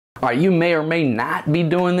All right, you may or may not be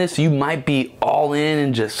doing this. You might be all in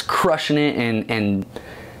and just crushing it and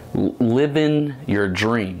living your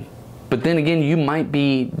dream. But then again, you might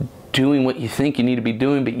be doing what you think you need to be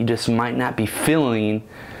doing, but you just might not be feeling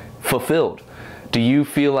fulfilled. Do you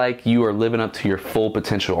feel like you are living up to your full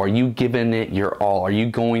potential? Are you giving it your all? Are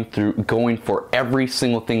you going for every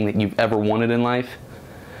single thing that you've ever wanted in life?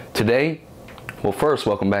 Today, well, first,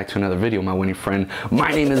 welcome back to another video, my winning friend. My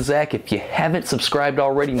name is Zach. If you haven't subscribed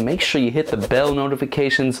already, make sure you hit the bell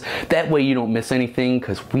notifications. That way you don't miss anything,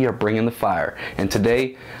 because we are bringing the fire. And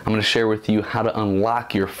today, I'm going to share with you how to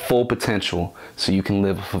unlock your full potential so you can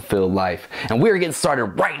live a fulfilled life. And we're getting started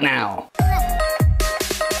right now.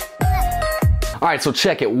 All right, so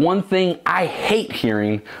check it. One thing I hate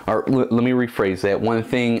hearing, or let me rephrase that. One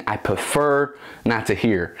thing I prefer not to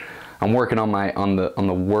hear. I'm working on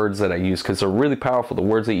the words that I use, because they're really powerful. The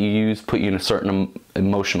words that you use put you in a certain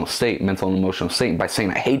emotional state, mental and emotional state. And by saying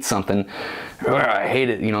I hate something, I hate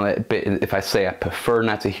it, you know, if I say I prefer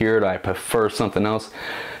not to hear it, or I prefer something else,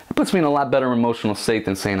 it puts me in a lot better emotional state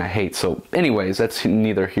than saying I hate. So anyways, that's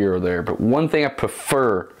neither here or there. But one thing I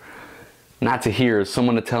prefer not to hear is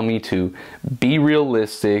someone to tell me to be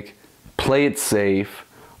realistic, play it safe,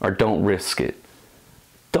 or don't risk it.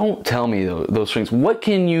 Don't tell me those things. What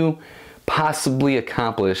can you possibly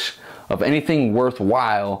accomplish of anything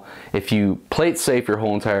worthwhile if you play it safe your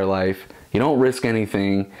whole entire life, you don't risk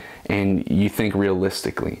anything, and you think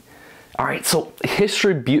realistically? All right, so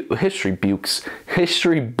history books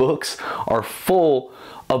are full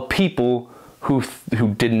of people who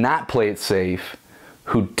did not play it safe,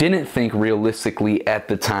 who didn't think realistically at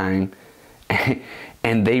the time,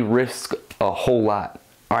 and they risked a whole lot.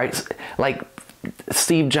 All right, like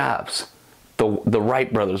Steve Jobs, the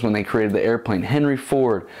Wright brothers when they created the airplane, Henry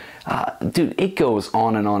Ford, dude, it goes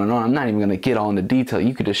on and on and on. I'm not even going to get all into detail.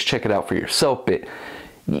 You could just check it out for yourself. But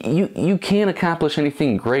you can't accomplish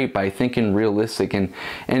anything great by thinking realistic. And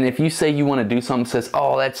if you say you want to do something, says,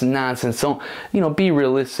 oh, that's nonsense. So, you know, be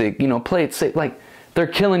realistic. You know, play it safe. Like, they're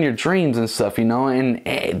killing your dreams and stuff, you know, and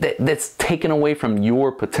that's taken away from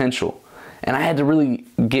your potential. And I had to really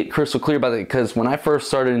get crystal clear about it, because when I first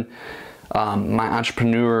started my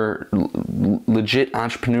legit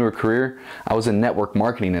entrepreneur career, I was in network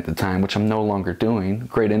marketing at the time, which I'm no longer doing.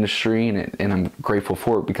 Great industry, and I'm grateful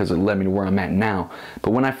for it because it led me to where I'm at now.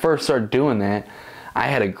 But when I first started doing that, I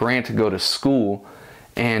had a grant to go to school,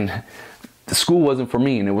 and the school wasn't for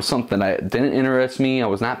me, and it was something that didn't interest me, I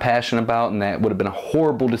was not passionate about, and that would have been a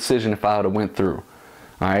horrible decision if I would have went through.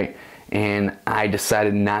 All right, and I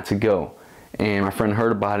decided not to go. And my friend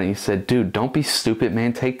heard about it, and he said, dude, don't be stupid,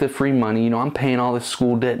 man. Take the free money. You know, I'm paying all this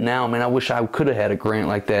school debt now, man. I wish I could have had a grant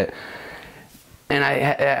like that. And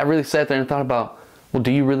I really sat there and thought about, well,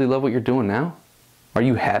 do you really love what you're doing now? Are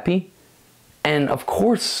you happy? And of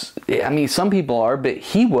course, I mean, some people are, but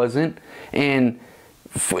he wasn't. And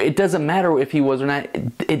it doesn't matter if he was or not.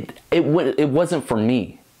 It wasn't for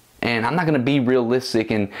me. And I'm not going to be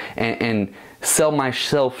realistic and sell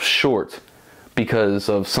myself short because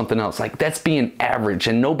of something else. Like, that's being average,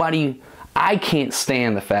 and I can't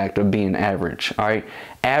stand the fact of being average. All right,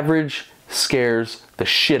 average scares the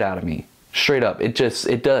shit out of me, straight up. It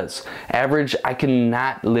does. Average, I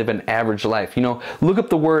cannot live an average life. You know, look up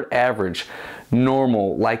the word average.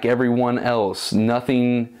 Normal, like everyone else.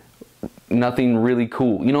 Nothing really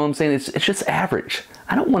cool. You know what I'm saying? It's just average.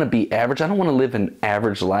 I don't want to be average. I don't want to live an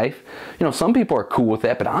average life. You know, some people are cool with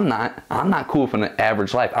that, but I'm not. I'm not cool with an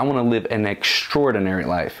average life. I want to live an extraordinary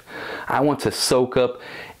life. I want to soak up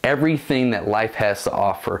everything that life has to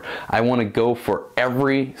offer. I want to go for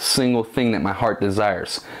every single thing that my heart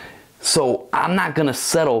desires. So I'm not going to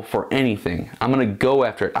settle for anything. I'm going to go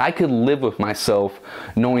after it. I could live with myself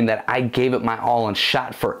knowing that I gave it my all and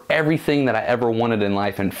shot for everything that I ever wanted in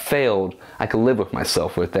life and failed. I could live with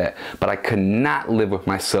myself with that. But I could not live with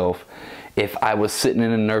myself if I was sitting in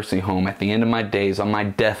a nursing home at the end of my days on my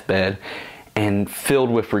deathbed and filled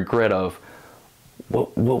with regret of,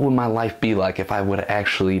 what would my life be like if I would have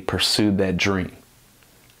actually pursued that dream?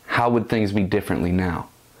 How would things be differently now?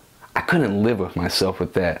 I couldn't live with myself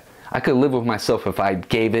with that. I could live with myself if I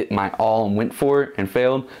gave it my all and went for it and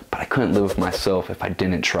failed, but I couldn't live with myself if I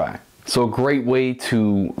didn't try. So a great way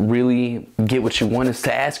to really get what you want is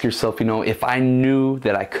to ask yourself, you know, if I knew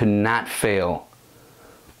that I could not fail,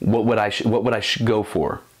 what would I go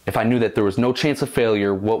for? If I knew that there was no chance of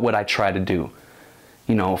failure, what would I try to do?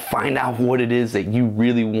 You know, find out what it is that you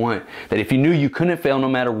really want. That if you knew you couldn't fail no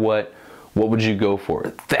matter what would you go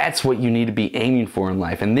for? That's what you need to be aiming for in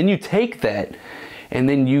life. And then you take that and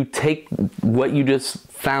then you take what you just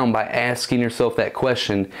found by asking yourself that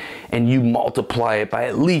question and you multiply it by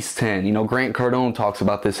at least 10. You know, Grant Cardone talks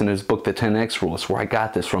about this in his book, The 10X Rule. It's where I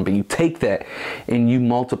got this from. But you take that and you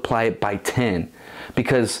multiply it by 10,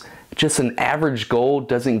 because just an average goal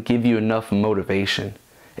doesn't give you enough motivation.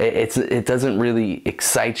 It doesn't really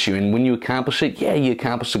excite you, and when you accomplish it, yeah, you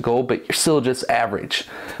accomplish the goal, but you're still just average.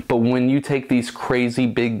 But when you take these crazy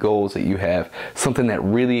big goals that you have, something that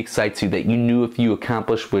really excites you, that you knew if you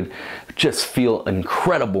accomplished would just feel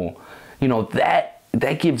incredible, you know, that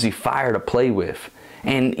gives you fire to play with.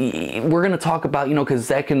 And we're going to talk about, you know, because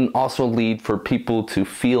that can also lead for people to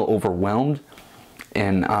feel overwhelmed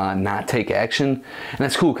and not take action. And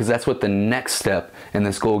that's cool, because that's what the next step in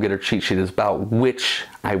this goal getter cheat sheet is about, which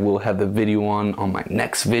I will have the video on my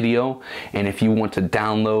next video. And if you want to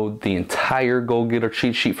download the entire goal getter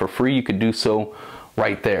cheat sheet for free, you could do so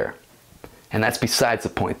right there. And that's besides the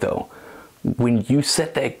point though. When you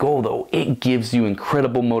set that goal though, it gives you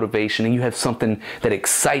incredible motivation, and you have something that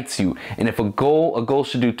excites you. And if a goal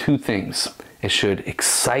should do two things. It should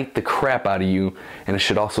excite the crap out of you, and it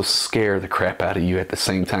should also scare the crap out of you at the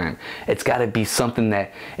same time. It's got to be something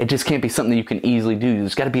that, it just can't be something that you can easily do.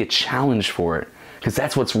 There's got to be a challenge for it, because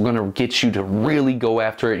that's what's going to get you to really go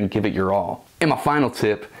after it and give it your all. And my final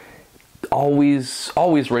tip, always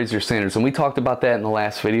raise your standards. And we talked about that in the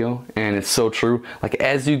last video, and it's so true. Like,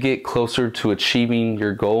 as you get closer to achieving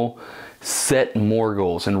your goal, set more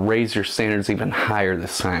goals and raise your standards even higher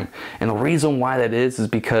this time. And the reason why that is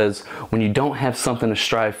because when you don't have something to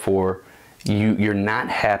strive for, you're not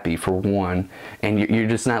happy, for one, and you're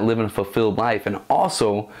just not living a fulfilled life. And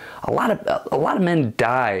also, a lot of men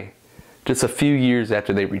die just a few years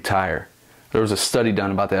after they retire. There was a study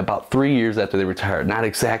done about that, about 3 years after they retired. Not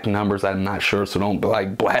exact numbers, I'm not sure, so don't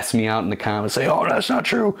like blast me out in the comments and say, oh, that's not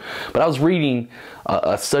true. But I was reading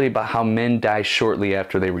a study about how men die shortly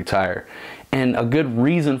after they retire. And a good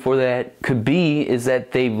reason for that could be is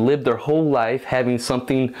that they've lived their whole life having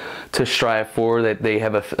something to strive for, that they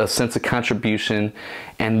have a sense of contribution,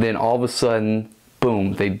 and then all of a sudden,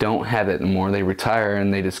 boom, they don't have it anymore. They retire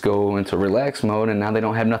and they just go into relax mode, and now they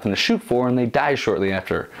don't have nothing to shoot for, and they die shortly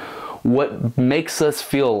after. What makes us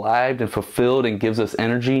feel alive and fulfilled and gives us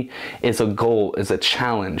energy is a goal, is a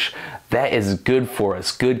challenge. That is good for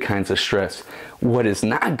us, good kinds of stress. What is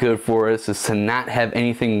not good for us is to not have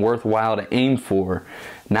anything worthwhile to aim for,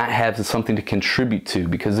 not have something to contribute to,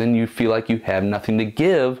 because then you feel like you have nothing to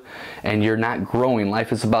give and you're not growing.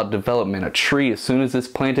 Life is about development. A tree, as soon as it's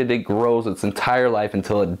planted, it grows its entire life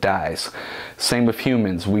until it dies. Same with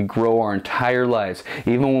humans. We grow our entire lives.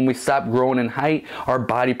 Even when we stop growing in height, our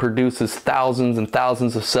body produces thousands and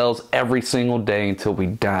thousands of cells every single day until we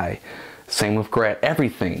die. Same with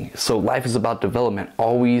everything. So life is about development.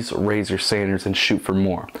 Always raise your standards and shoot for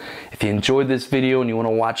more. If you enjoyed this video and you want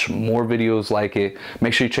to watch more videos like it,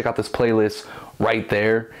 make sure you check out this playlist right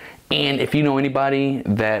there. And if you know anybody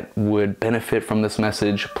that would benefit from this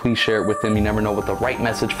message, please share it with them. You never know what the right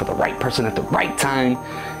message for the right person at the right time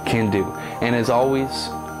can do. And as always,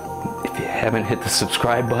 if you haven't hit the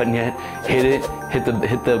subscribe button yet, hit it.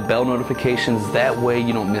 Hit the bell notifications. That way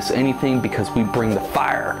you don't miss anything, because we bring the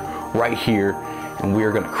fire right here, and we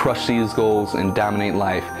are going to crush these goals and dominate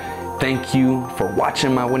life. Thank you for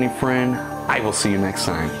watching, my winning friend. I will see you next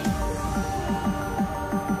time.